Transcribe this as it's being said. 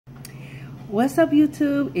What's up,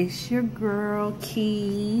 YouTube? It's your girl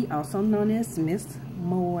Key, also known as Miss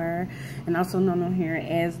Moore, and also known on here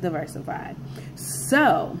as Diversified.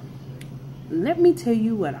 So let me tell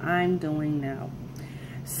you what I'm doing now.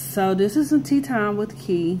 So this is some tea time with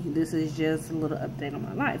Key. This is just a little update on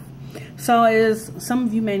my life. So as some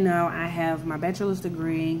of you may know, I have my bachelor's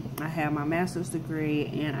degree, I have my master's degree,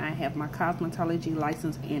 and I have my cosmetology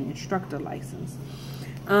license and instructor license.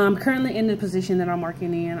 Currently in the position that I'm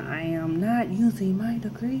working in, I am not using my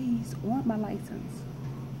degrees or my license.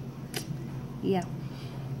 Yeah.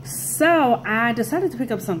 So I decided to pick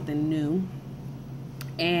up something new.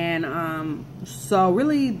 And so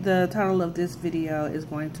really the title of this video is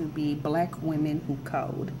going to be Black Women Who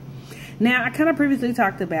Code. Now, I kind of previously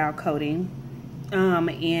talked about coding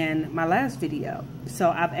in my last video.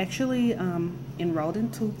 So I've actually enrolled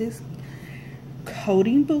into this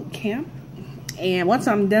coding boot camp. And once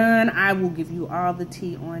I'm done, I will give you all the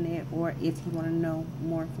tea on it. Or if you want to know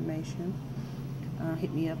more information,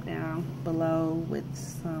 hit me up down below with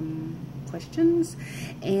some questions.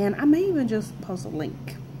 And I may even just post a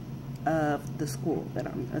link of the school that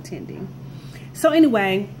I'm attending. So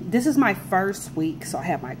anyway, this is my first week. So I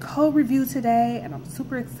have my code review today. And I'm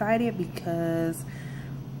super excited because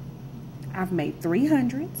I've made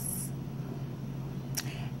 300s.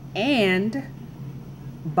 And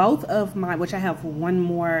both of my, which I have one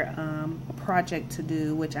more project to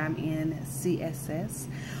do, which I'm in CSS,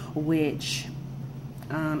 which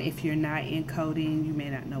if you're not in coding, you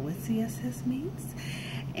may not know what CSS means.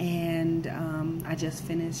 And I just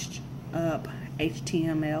finished up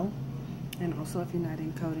HTML. And also, if you're not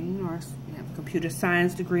in coding or you have a computer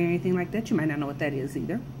science degree or anything like that, you might not know what that is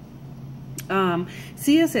either.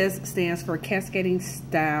 CSS stands for Cascading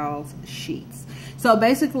Styles Sheets. So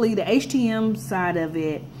basically, the HTML side of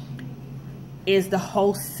it is the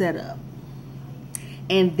whole setup.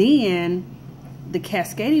 And then the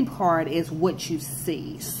cascading part is what you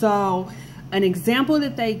see. So an example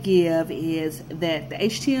that they give is that the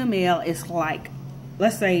HTML is like,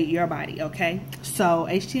 let's say your body, okay? So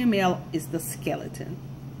HTML is the skeleton.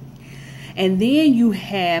 And then you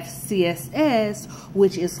have CSS,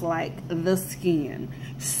 which is like the skin.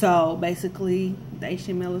 So basically, the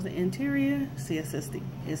HTML is the interior, CSS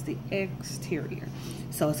is the exterior.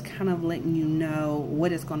 So it's kind of letting you know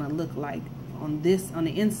what it's going to look like on this. On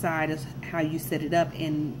the inside is how you set it up,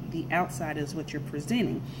 and the outside is what you're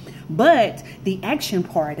presenting. But the action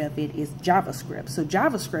part of it is JavaScript. So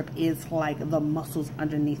JavaScript is like the muscles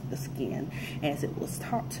underneath the skin, as it was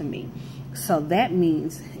taught to me. So that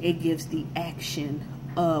means it gives the action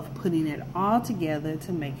of putting it all together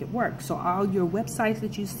to make it work. So all your websites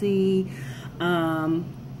that you see,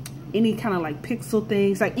 any kind of like pixel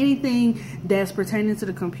things, like anything that's pertaining to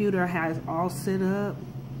the computer, has all set up.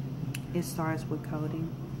 It starts with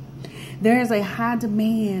coding. There is a high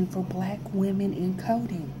demand for Black women in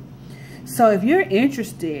coding. So if you're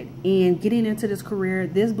interested in getting into this career,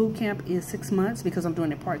 this boot camp is 6 months because I'm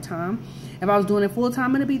doing it part-time. If I was doing it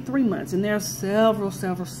full-time, it'd be 3 months. And there are several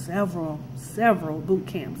boot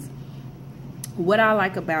camps. What I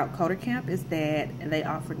like about Coder Camp is that they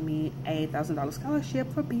offered me a $1,000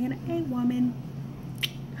 scholarship for being a woman.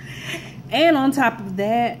 And on top of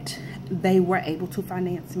that, they were able to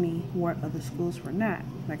finance me where other schools were not.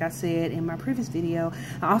 Like I said in my previous video,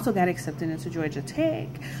 I also got accepted into Georgia Tech,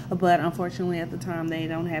 but unfortunately at the time they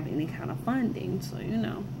don't have any kind of funding. So, you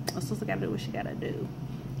know, a sister gotta do what she gotta do.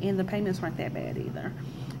 And the payments weren't that bad either.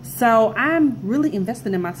 So I'm really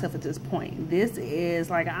investing in myself at this point. This is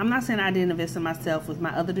like, I'm not saying I didn't invest in myself with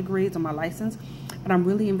my other degrees or my license, but I'm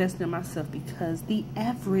really investing in myself because the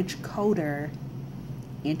average coder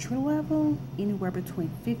entry level, anywhere between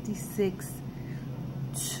 56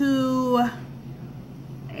 to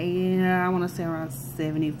I want to say around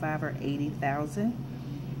 75 or 80,000.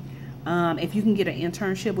 If you can get an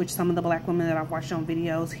internship, which some of the Black women that I've watched on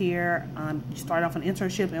videos here, you start off an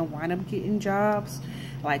internship and wind up getting jobs,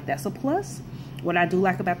 like that's a plus. What I do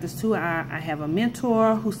like about this too, I have a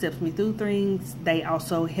mentor who steps me through things. They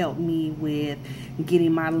also help me with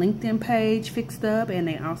getting my LinkedIn page fixed up, and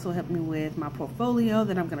they also help me with my portfolio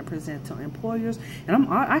that I'm going to present to employers. And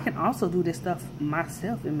I can also do this stuff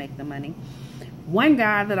myself and make the money. One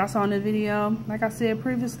guy that I saw in the video, like I said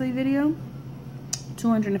previously,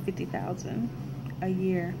 $250,000 a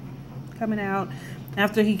year coming out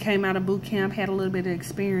after he came out of boot camp, had a little bit of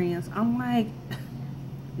experience. I'm like,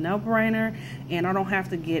 no brainer. And I don't have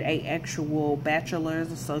to get a actual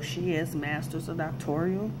bachelor's, associate's, master's, or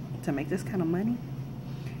doctoral to make this kind of money.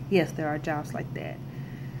 Yes, there are jobs like that.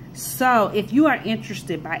 So if you are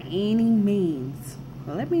interested by any means,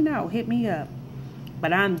 let me know, hit me up.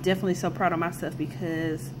 But I'm definitely so proud of myself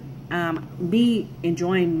because me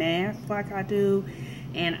enjoying math like I do,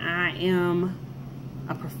 and I am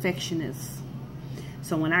a perfectionist.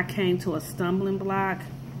 So when I came to a stumbling block,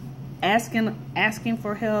 asking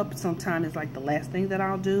for help sometimes is like the last thing that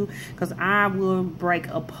I'll do, because I will break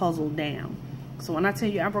a puzzle down. So when I tell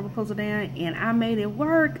you I broke a puzzle down and I made it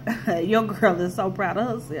work, your girl is so proud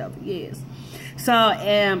of herself. Yes. So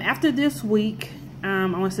after this week, I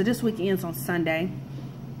want to say this week ends on Sunday,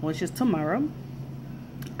 which is tomorrow.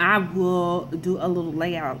 I will do a little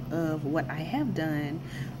layout of what I have done.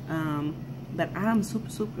 But I'm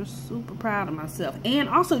super proud of myself. And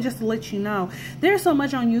also, just to let you know, there's so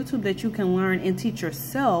much on YouTube that you can learn and teach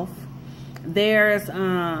yourself. There's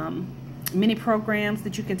many programs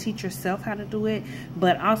that you can teach yourself how to do it,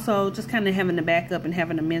 but also just kind of having the backup and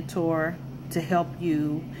having a mentor to help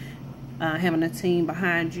you, having a team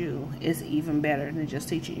behind you is even better than just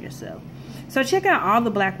teaching yourself. So check out all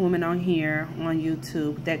the black women on here on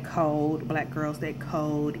YouTube that code, black girls that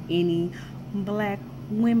code, any black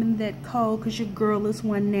women that code, because your girl is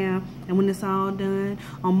one now. And when it's all done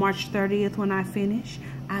on March 30th, when I finish,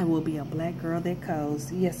 I will be a black girl that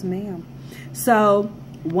codes. Yes, ma'am. So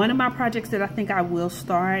one of my projects that I think I will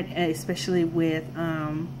start, especially with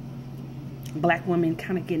black women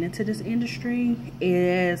kind of getting into this industry,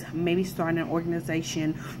 is maybe starting an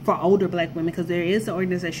organization for older black women, because there is an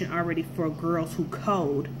organization already for girls who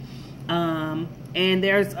code. And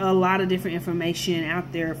there's a lot of different information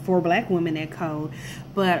out there for black women that code,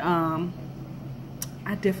 but I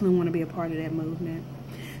definitely want to be a part of that movement.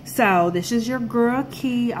 So this is your girl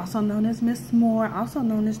Key, also known as Miss Moore, also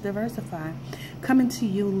known as Diversify, coming to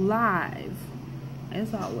you live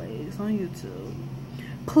as always on YouTube.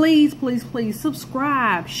 Please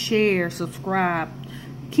subscribe, share, subscribe,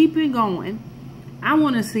 keep it going. I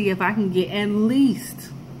want to see if I can get at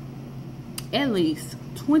least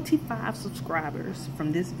 25 subscribers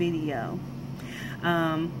from this video.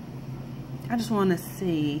 I just want to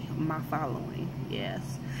see my following. Yes.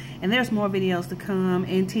 And there's more videos to come,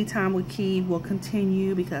 and Tea Time with Key will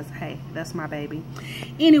continue, because hey, that's my baby.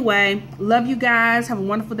 Anyway, love you guys. Have a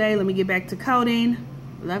wonderful day. Let me get back to coding.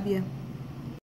 Love you.